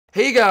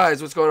Hey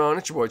guys, what's going on?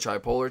 It's your boy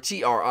Tripolar,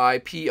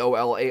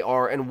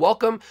 Tripolar, and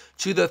welcome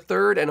to the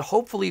third and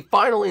hopefully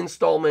final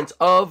installment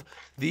of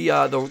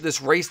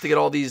this race to get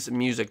all these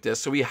music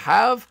discs. So we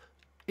have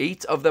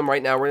 8 of them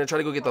right now. We're gonna try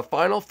to go get the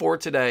final 4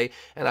 today,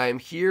 and I am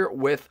here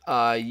with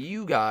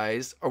you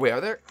guys. Oh wait,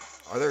 are there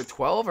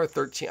 12 or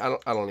 13? I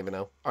don't even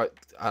know. I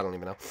don't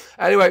even know.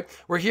 Anyway,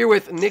 we're here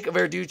with Nick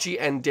Verducci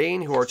and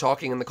Dane, who are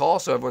talking in the call.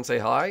 So everyone say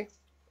hi.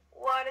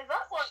 What is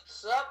up?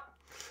 What's up?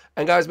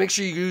 And guys, make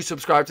sure you do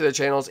subscribe to their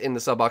channels in the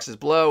sub boxes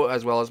below,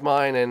 as well as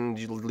mine, and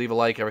you leave a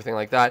like, everything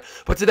like that.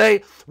 But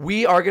today,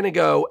 we are going to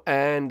go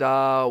and,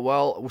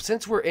 well,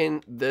 since we're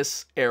in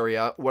this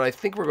area, what I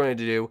think we're going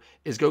to do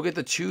is go get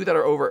the 2 that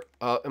are over,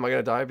 am I going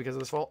to die because of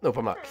this fall? Nope,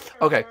 I'm not.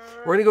 Okay,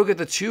 we're going to go get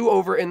the 2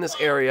 over in this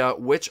area,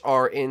 which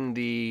are in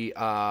the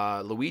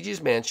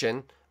Luigi's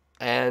Mansion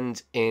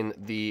and in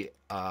the,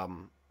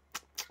 Oh,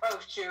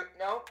 shoot,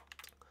 no.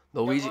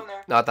 Luigi,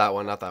 not that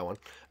one.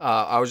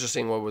 I was just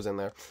seeing what was in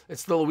there.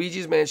 It's the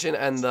Luigi's Mansion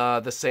and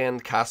the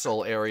Sand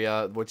Castle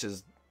area, which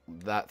is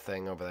that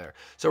thing over there.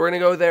 So we're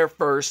going to go there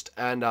first,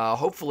 and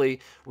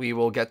hopefully we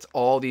will get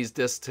all these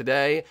discs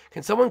today.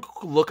 Can someone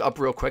look up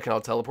real quick, and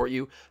I'll teleport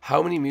you,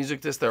 how many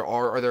music discs there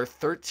are? Are there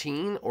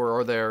 13, or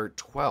are there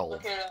 12?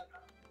 Okay.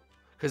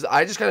 Because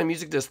I just got a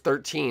music disc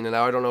 13, and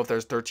now I don't know if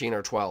there's 13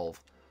 or 12.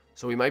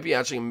 So we might be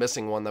actually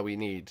missing one that we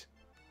need.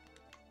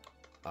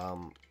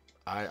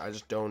 I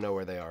just don't know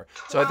where they are.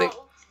 So I think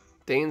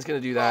Dane's going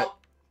to do that.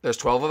 There's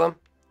 12 of them?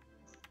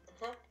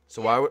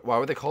 So why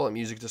would they call it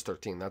Music Disc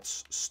 13?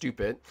 That's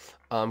stupid.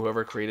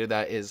 Whoever created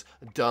that is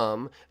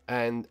dumb,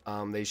 and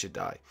they should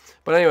die.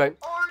 But anyway.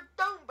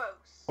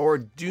 Or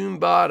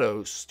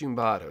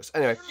Dumbados.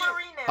 Anyway,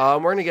 we're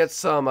going to get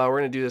some, we're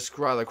going to do this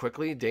rather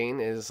quickly. Dane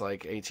is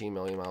like 18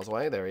 million miles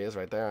away. There he is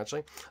right there,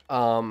 actually.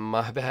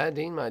 My bad,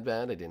 Dane, my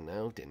bad. I didn't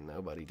know,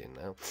 buddy, didn't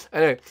know.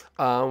 Anyway,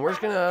 we're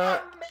just going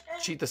to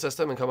cheat the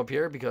system and come up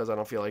here because I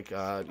don't feel like,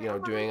 you know,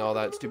 doing all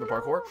that stupid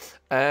parkour.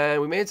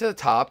 And we made it to the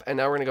top, and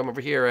now we're going to come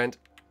over here and,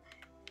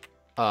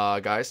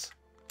 guys.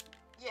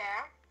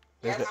 Yeah.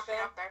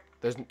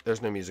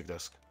 There's no music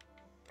disc.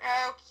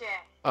 Okay.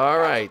 All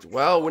right.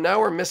 Well, now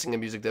we're missing a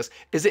music disc.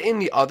 Is it in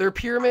the other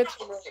pyramid?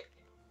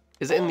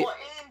 Is it in the?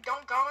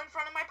 Don't go in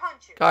front of my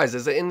punches. Guys,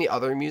 is it in the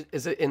other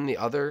Is it in the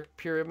other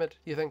pyramid?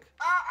 You think?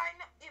 I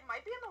know it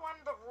might be in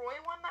the Roy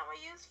one that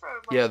we used for.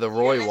 Like, yeah, the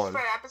Roy one. For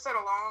an episode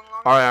a long.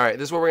 All right.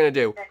 This is what we're gonna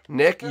do.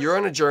 Nick, you're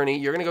on a journey.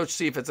 You're gonna go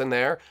see if it's in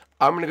there.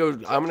 I'm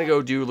gonna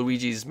go do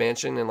Luigi's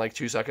Mansion in like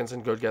 2 seconds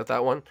and go get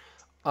that one.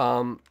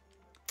 And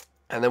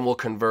then we'll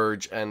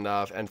converge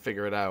and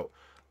figure it out.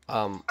 Do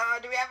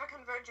we have a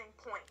converging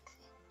point?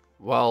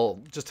 Well,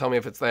 just tell me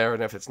if it's there,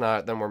 and if it's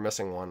not, then we're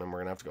missing one, and we're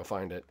gonna have to go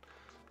find it.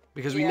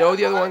 Because we know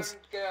the other ones.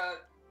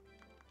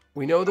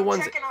 We know the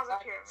ones.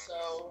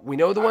 We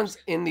know the ones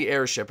in the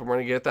airship, and we're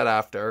gonna get that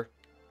after.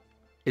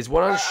 Is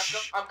one on?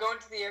 I'm going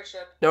to the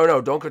airship. No,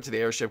 don't go to the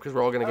airship because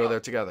we're all gonna go there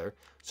together.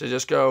 So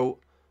just go,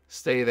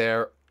 stay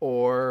there,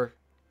 or.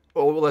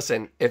 Oh,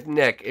 listen. If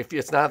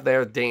it's not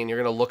there, Dane,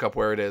 you're gonna look up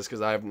where it is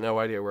because I have no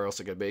idea where else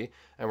it could be,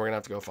 and we're gonna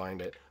have to go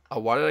find it.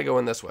 Why did I go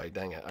in this way?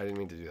 Dang it! I didn't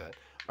mean to do that.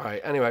 All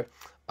right. Anyway,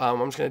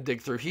 I'm just gonna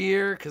dig through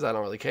here because I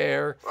don't really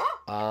care.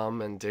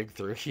 And dig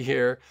through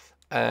here,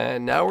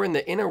 and now we're in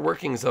the inner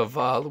workings of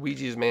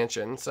Luigi's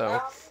Mansion. So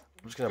I'm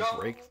just gonna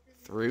break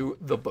through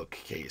the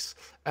bookcase,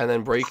 and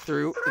then break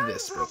through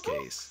this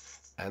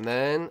bookcase, and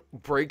then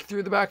break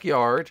through the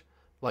backyard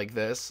like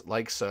this,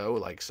 like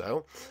so,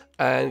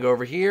 and go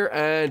over here,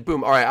 and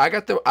boom. All right, I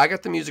got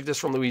the music disc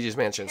from Luigi's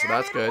Mansion, so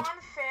that's good.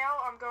 One fail.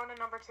 I'm going to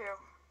number 2.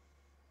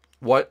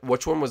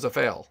 Which one was a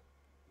fail?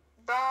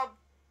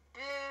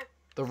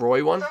 The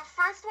Roy one? The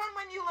first one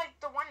when you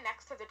the one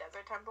next to the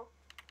desert temple.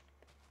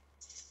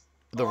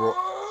 The Roy.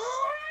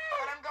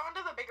 But I'm going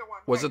to the bigger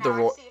one. Was it the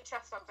Roy? I see a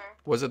chest up there.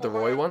 Was it the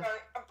Roy one?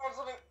 I'm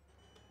puzzling.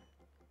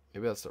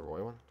 Maybe that's the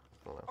Roy one.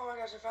 I don't know. Oh my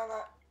gosh, I found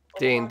that.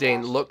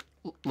 Dane, look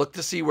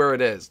to see where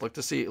it is. Look.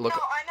 No,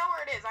 I know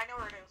where it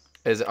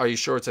is. Are you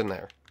sure it's in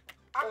there?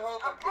 I'm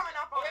coming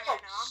up on it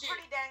right now. I'm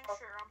pretty dang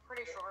sure. I'm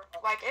pretty sure.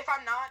 Like if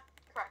I'm not,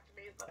 correct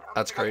me.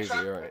 That's crazy.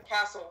 All right.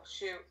 Castle.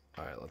 Shoot.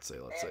 All right. Let's see.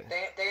 Dang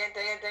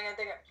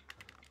it.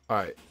 All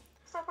right.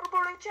 Stop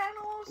reporting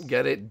channels.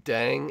 Get it?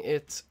 Dang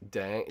it.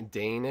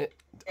 Dane it.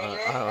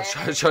 I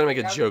was trying to make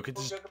a joke.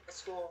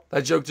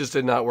 That joke just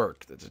did not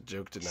work. Got it.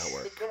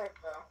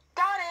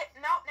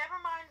 No, never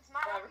mind. It's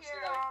not up here.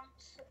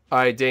 All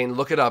right, Dane,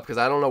 look it up because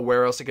I don't know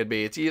where else it could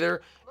be. It's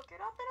either. Look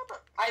it up in a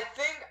book. I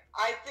think.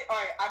 All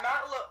right. I'm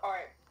not. All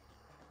right.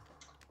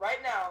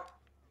 Right now,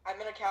 I'm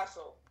in a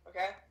castle.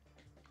 Okay.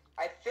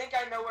 I think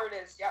I know where it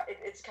is. Yeah,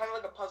 it's kind of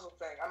like a puzzle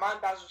thing. I'm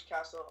on Bowser's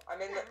castle.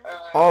 I'm in the.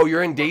 Oh,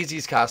 you're in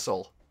Daisy's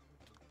castle.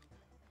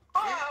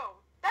 Oh,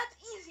 that's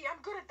easy.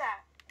 I'm good at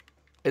that.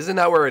 Isn't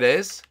that where it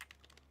is?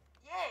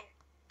 Yeah.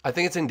 I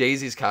think it's in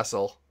Daisy's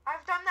castle.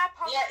 I've done that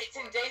puzzle. Yeah, it's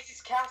in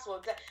Daisy's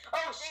castle.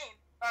 Oh,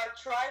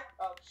 try.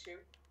 Oh,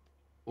 shoot.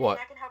 What?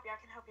 I can help you.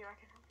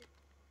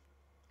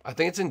 I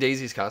think it's in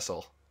Daisy's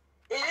castle.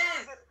 It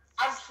is.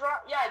 I'm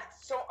trying. Yeah.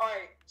 So all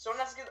right. So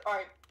let's get. All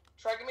right.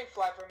 Try give me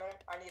fly for a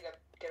minute. I need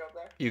a get up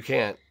there? You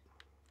can't.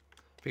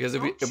 Because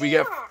if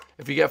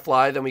we get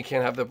fly, then we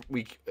can't have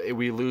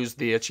we lose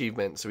the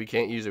achievement, so we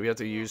can't use it. We have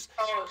to use.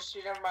 Oh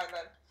shoot! Never mind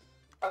then.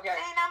 Okay. And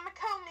I'm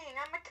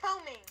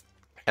coming.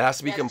 It has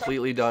to be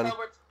completely done.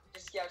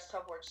 Just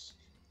teleports.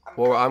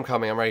 Well, I'm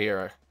coming. I'm right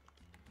here.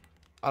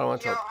 I don't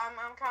want to. Yo,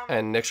 I'm coming.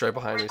 And Nick's right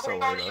behind me, so don't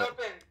worry about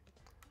open. it.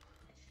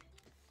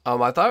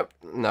 I thought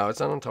no, it's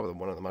not on top of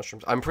one of the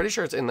mushrooms. I'm pretty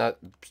sure it's in that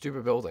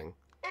stupid building.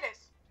 It is.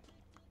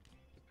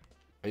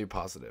 Are you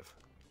positive?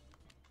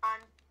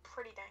 I'm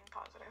pretty dang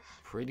positive.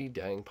 Pretty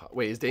dang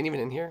Wait, is Dane even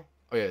in here?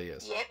 Oh yeah, he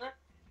is. Yep.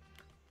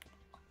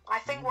 I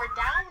think we're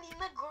down in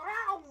the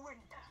ground.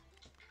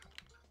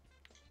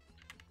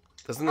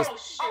 Doesn't this? Oh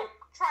shoot! Oh,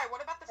 try.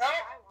 What about the sky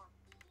one?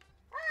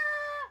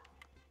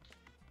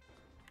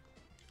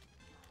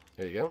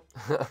 There you go.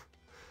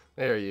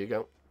 There you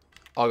go.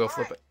 I'll go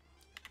flip right. it.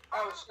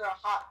 Oh, it's a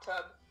hot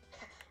tub.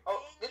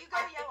 Oh, You go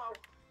yellow.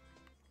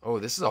 Oh,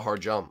 this is a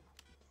hard jump.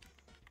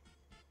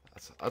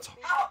 That's These Ow,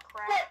 are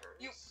crackers.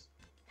 you-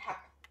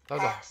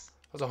 that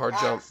was a hard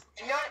jump.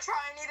 You gotta try.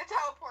 I need to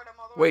teleport them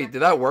all the way. Wait, did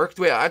that work?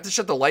 Wait, I have to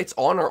shut the lights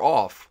on or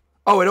off?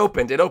 Oh, it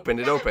opened. It opened.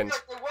 It worked. Try. Can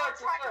you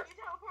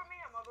teleport me?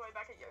 I'm all the way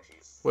back at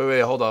Yoshi's. Wait,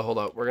 hold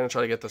on. We're gonna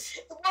try to get this.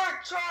 It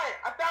worked. Try it.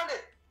 I found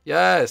it.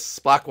 Yes,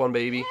 black one,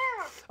 baby. Yeah.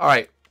 All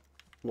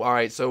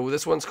right. So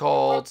this one's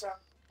called.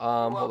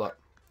 Hold up.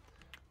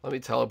 Let me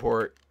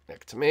teleport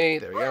Nick to me.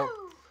 There we go.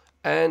 Woo.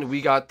 And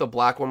we got the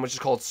black one, which is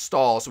called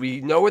Stall. So we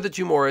know where the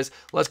 2 more is.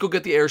 Let's go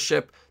get the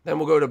airship. Then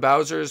we'll go to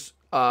Bowser's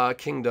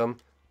Kingdom.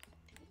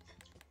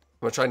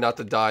 I'm gonna try not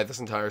to die this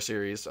entire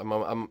series. I'm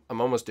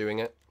almost doing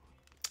it.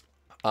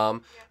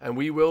 And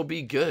we will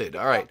be good.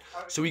 All right.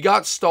 So we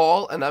got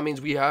Stall, and that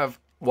means we have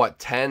what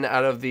 10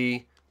 out of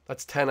the.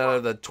 That's 10 out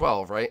of the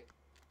 12, right?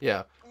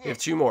 Yeah. We have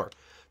 2 more.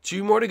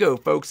 2 more to go,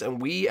 folks,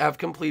 and we have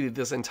completed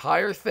this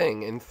entire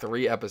thing in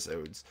 3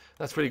 episodes.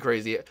 That's pretty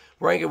crazy.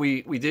 Rankin,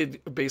 we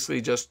did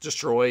basically just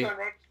destroy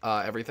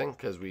everything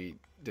because we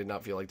did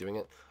not feel like doing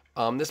it.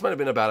 This might have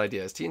been a bad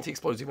idea. Is TNT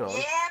explodes even on?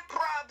 Yeah,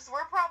 probs.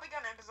 We're probably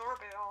gonna absorb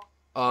it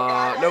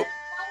all. Nope.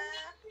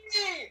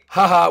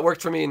 Haha, it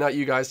worked for me, not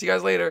you guys. See you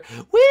guys later. I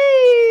feel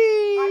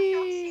Whee!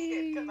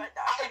 cheated because I I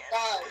died.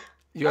 died.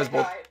 You guys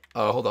both. died.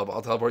 Hold up.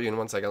 I'll teleport you in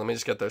 1 second. Let me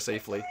just get there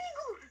safely.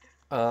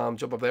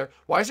 Jump up there.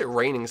 Why is it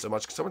raining so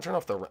much? Can someone turn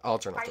off the? I'll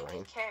turn off the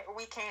rain.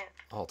 We can't.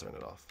 I'll turn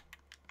it off.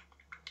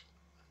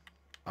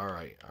 All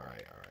right.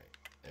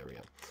 There we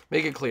go.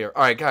 Make it clear.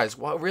 All right, guys.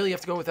 What, really you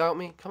have to go without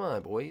me? Come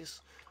on,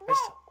 boys. No,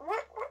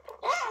 what?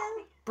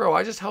 Bro,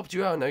 I just helped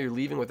you out. Now you're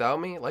leaving without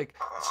me? Like,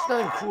 it's not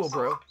even cool,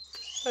 bro.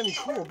 It's not even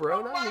cool,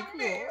 bro. Not even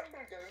cool.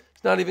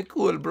 It's not even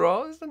cool,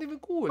 bro. It's not even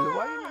cool.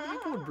 Why are you not even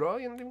cool, bro?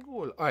 You're not even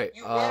cool. All right.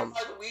 You went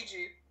by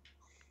Luigi.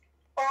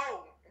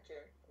 Oh. Okay.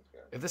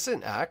 If this is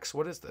an axe,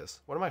 what is this?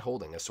 What am I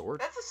holding? A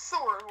sword? That's a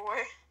sword, boy.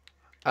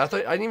 I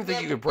didn't even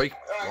think you could break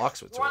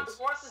blocks with swords.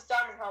 What's this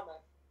diamond helmet?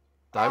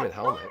 Diamond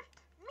helmet. Man.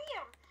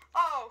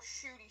 Oh,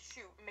 shoot.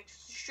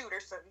 Makes shooter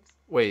sense.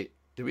 Wait,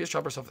 did we just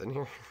trap ourselves in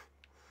here?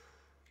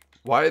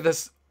 Why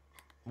this?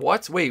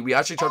 What? Wait, we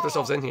actually trapped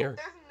ourselves in here.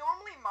 There's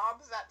normally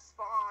mobs that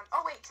spawn.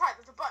 Oh, wait, try.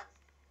 There's a button.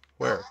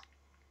 Where?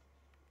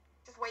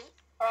 Just wait.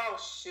 Oh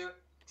shoot.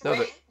 No,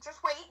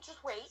 Just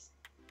wait.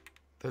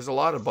 there's a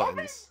lot of Open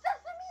buttons.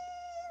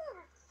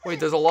 sesame! Wait,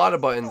 there's a lot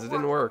of buttons. It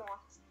didn't work.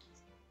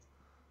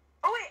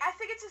 Oh, wait, I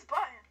think it's this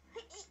button.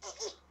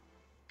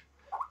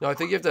 No, I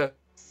think you have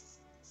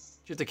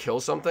to kill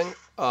something.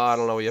 I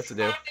don't know what you have to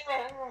do.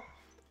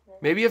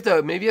 Maybe you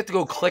have to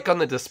go click on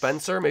the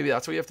dispenser. Maybe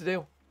that's what you have to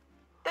do.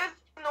 There's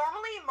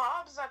normally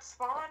mobs that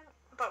spawn,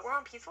 but we're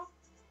on peaceful.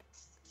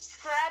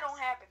 So that don't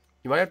happen.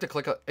 You might have to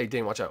click on. Hey,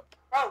 Dane, watch out.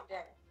 Oh damn.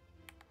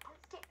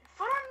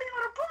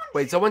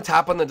 Wait, someone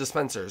tap on the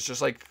dispensers.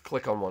 Just like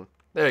click on one.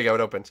 There you go.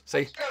 It opens. See?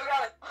 Yeah, we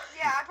got it.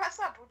 Yeah, I pressed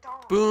that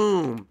button.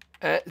 Boom.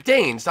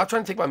 Dane, stop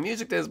trying to take my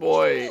music, this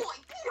boy. Boy,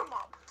 beat 'em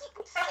up.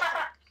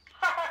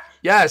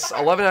 Yes,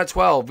 11 out of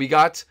 12. We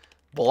got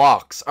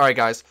blocks. All right,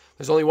 guys.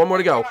 There's only 1 more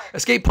to go.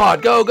 Escape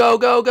pod. Go. Go.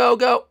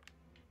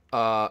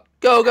 All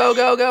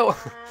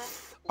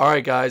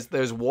right, guys.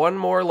 There's 1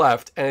 more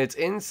left, and it's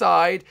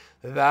inside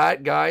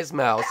that guy's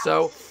mouth.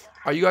 So,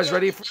 are you guys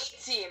ready for?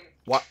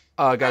 What?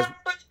 Guys,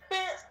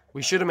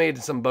 we should have made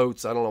some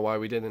boats. I don't know why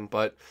we didn't,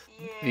 but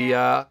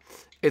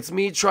it's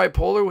me,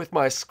 Tripolar, with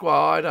my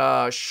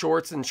squad,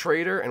 Shorts and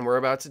Trader, and we're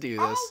about to do this.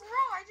 Oh, bro,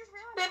 I just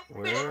realized.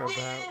 We're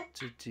about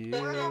to do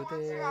We're the ones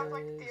who have,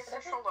 like, the this.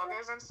 official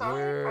logos and stuff.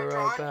 We're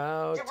drawn.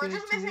 about We're to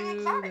just missing do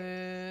exotic.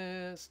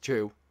 this.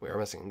 True, we are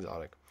missing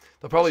exotic.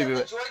 They'll probably be.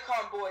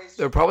 Joy-Con boys.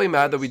 They're probably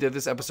mad that we did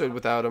this episode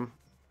without him.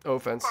 No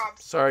offense.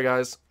 Props. Sorry,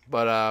 guys,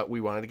 but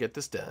we wanted to get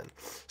this done.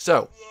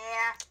 So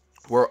Yeah.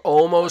 we're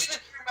almost.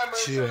 Some of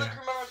the crew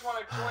members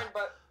want to join,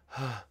 but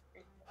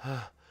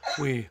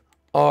We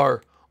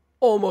are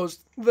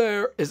almost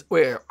there. Wait.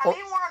 I mean, we're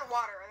on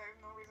water.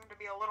 There's no reason to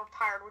be a little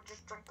tired. We'll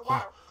just drink the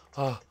water.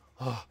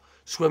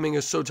 Swimming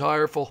is so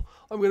tireful.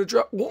 I'm gonna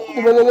drop.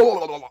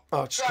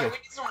 Oh, just Sorry, kidding. we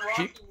need some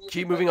Rocky music,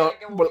 Keep but moving we on.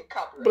 gotta go with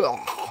copyright.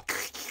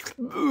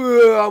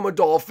 I'm a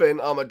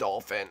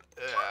dolphin.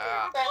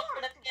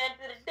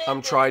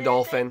 I'm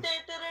Tri-Dolphin.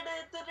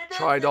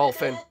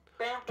 Tri-Dolphin.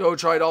 Go,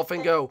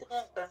 Tri-Dolphin, go.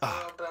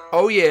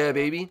 Oh, yeah,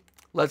 baby.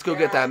 Let's go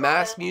get that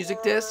mass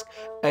music disc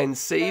and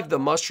save the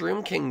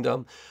Mushroom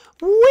Kingdom.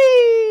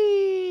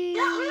 Whee!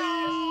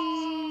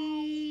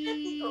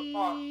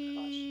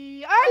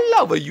 I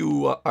love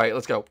you. All right,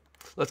 let's go.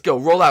 Let's go.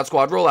 Roll out,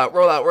 squad. Roll out.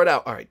 Roll out. Roll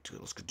out. All right.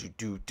 Let's go.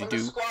 Do.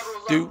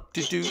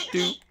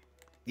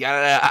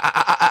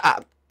 Yeah.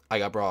 I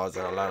got bras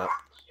that are lined up.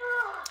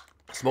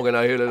 Smoking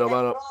out here, little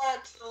mama.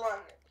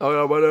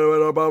 Oh,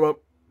 mama.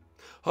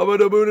 How about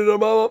the booty, little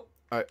mama? All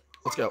right.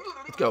 Let's go.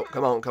 Let's go.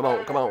 Come on. Come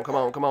on. Come on. Come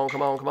on. Come on.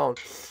 Come on. Come on.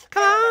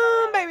 Come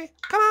on, baby.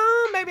 Come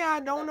on, baby. I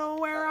don't know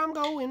where I'm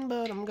going,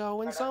 but I'm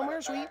going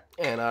somewhere sweet.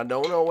 And I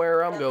don't know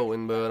where I'm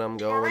going, but I'm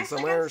going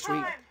somewhere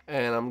sweet.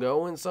 And I'm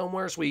going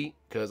somewhere sweet,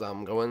 cause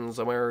I'm going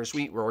somewhere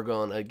sweet. We're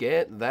gonna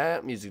get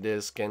that music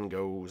disc and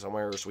go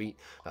somewhere sweet.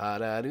 Da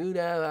da doo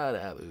da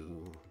da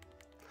boo.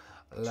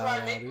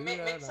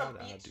 Make some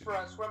beats for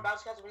us. We're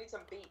about to we need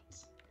some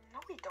beats. No,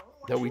 we don't.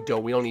 No, we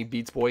don't. We don't need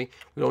beats, boy.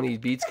 We don't need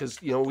beats, cause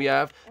you know what we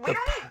have. We don't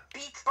need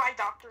beats by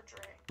Dr.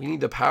 Dre. We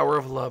need the power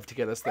of love to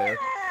get us there.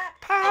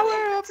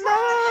 Power of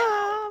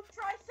love.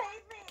 Try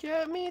save me.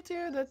 Get me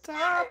to the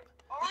top.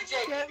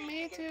 Get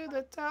me to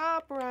the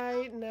top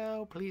right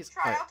now, please.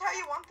 Try, I'll tell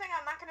you one thing,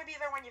 I'm not going to be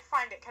there when you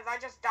find it, because I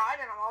just died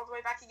and I'm all the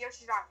way back to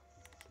Yoshi's Island.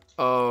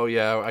 Oh,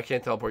 yeah, I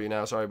can't teleport you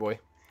now. Sorry, boy.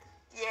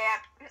 Yeah.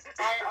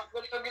 Alright, I'm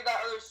going to go get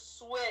that other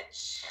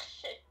switch.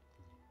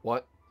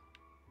 What?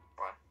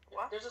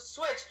 What? There's a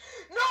switch.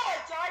 No, I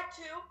died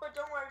too, but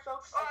don't worry,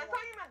 folks. Oh, I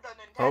thought you meant the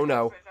Nintendo Oh,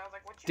 no. Switch. I was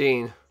like, what you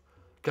Dean.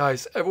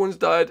 Guys, everyone's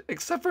died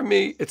except for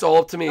me. It's all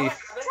up to me. Try!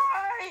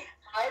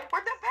 We're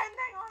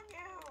depending on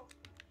you.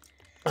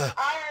 Now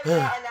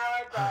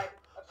I've died,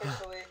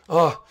 officially.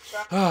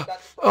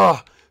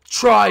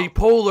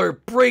 Tripolar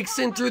breaks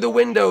in through the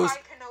windows.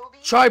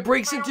 Tri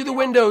breaks in through the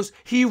windows.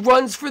 He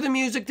runs for the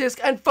music disc.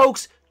 And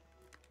folks,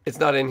 it's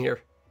not in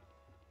here.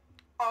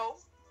 Oh?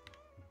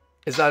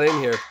 It's not in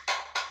here.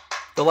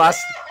 The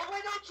last... Oh,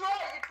 wait, no, try.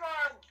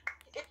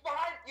 It's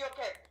behind you.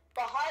 Okay,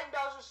 behind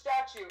Bowser's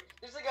statue.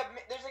 There's like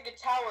a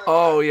tower.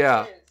 Oh,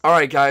 yeah. All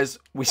right, guys.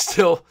 We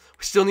still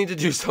need to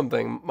do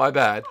something. My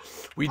bad.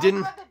 We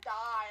didn't...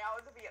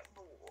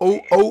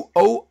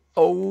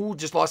 Oh,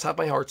 just lost half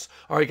my hearts.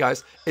 All right,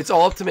 guys. It's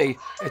all up to me.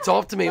 It's all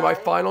up to me. My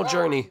final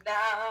journey.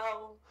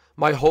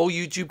 My whole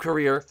YouTube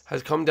career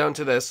has come down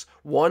to this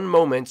one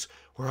moment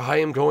where I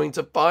am going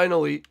to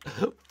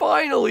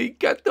finally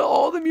get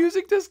all the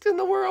music discs in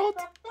the world.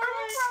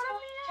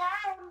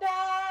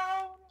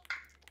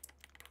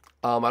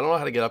 I don't know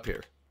how to get up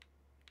here.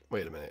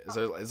 Wait a minute.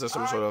 Is there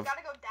some sort of...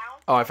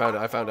 Oh, I found it.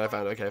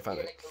 Okay, I found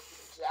it.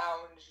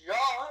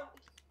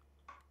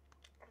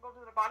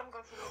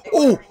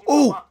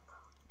 Oh!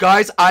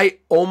 Guys, I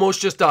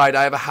almost just died.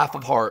 I have a half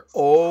of heart.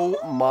 Oh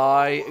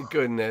my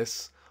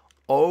goodness.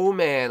 Oh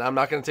man, I'm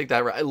not going to take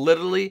that. I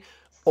literally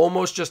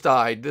almost just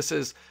died. This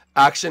is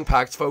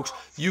action-packed, folks.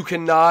 You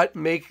cannot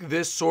make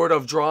this sort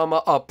of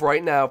drama up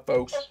right now,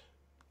 folks.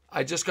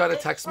 I just got a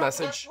text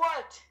message.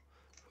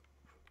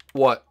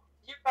 What?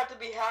 You're about to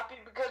be happy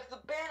because the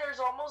banner's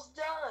almost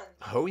done.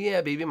 Oh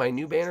yeah, baby, my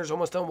new banner's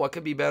almost done. What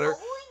could be better?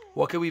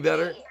 What could be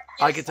better?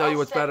 I can tell you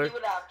what's better.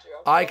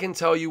 I can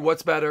tell you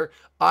what's better.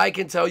 I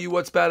can tell you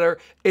what's better.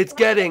 It's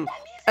getting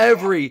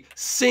every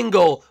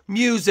single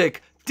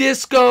music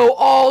disco,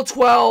 all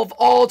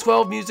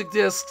 12 music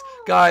discs.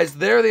 Guys,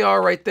 there they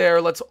are right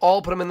there. Let's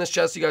all put them in this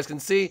chest so you guys can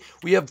see.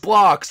 We have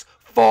Blocks,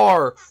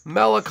 Far,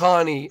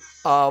 Melancholy,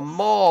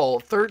 Mall,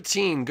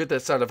 13, good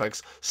that sound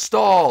effects,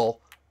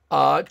 Stall,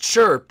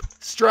 Chirp,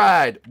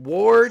 Strad,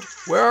 Ward,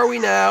 where are we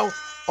now?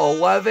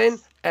 11,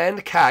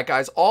 and Cat,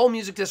 guys. All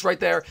music discs right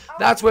there.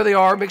 That's where they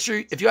are. Make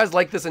sure, if you guys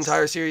like this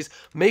entire series,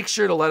 make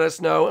sure to let us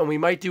know, and we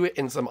might do it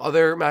in some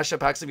other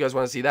mashup packs if you guys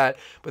want to see that.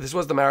 But this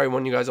was the Mario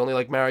one. You guys only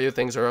like Mario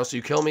things or else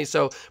you kill me.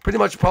 So pretty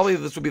much probably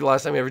this will be the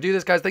last time we ever do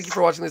this, guys. Thank you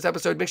for watching this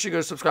episode. Make sure you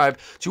go subscribe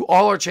to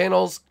all our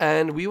channels,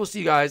 and we will see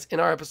you guys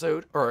in our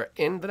episode, or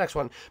in the next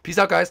one. Peace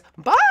out, guys.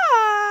 Bye!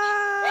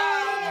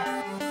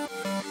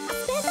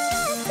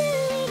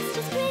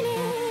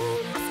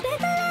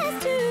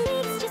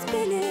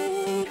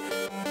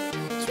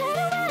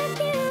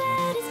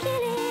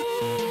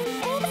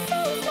 Ever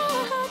since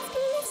our hearts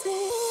been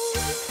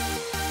missing.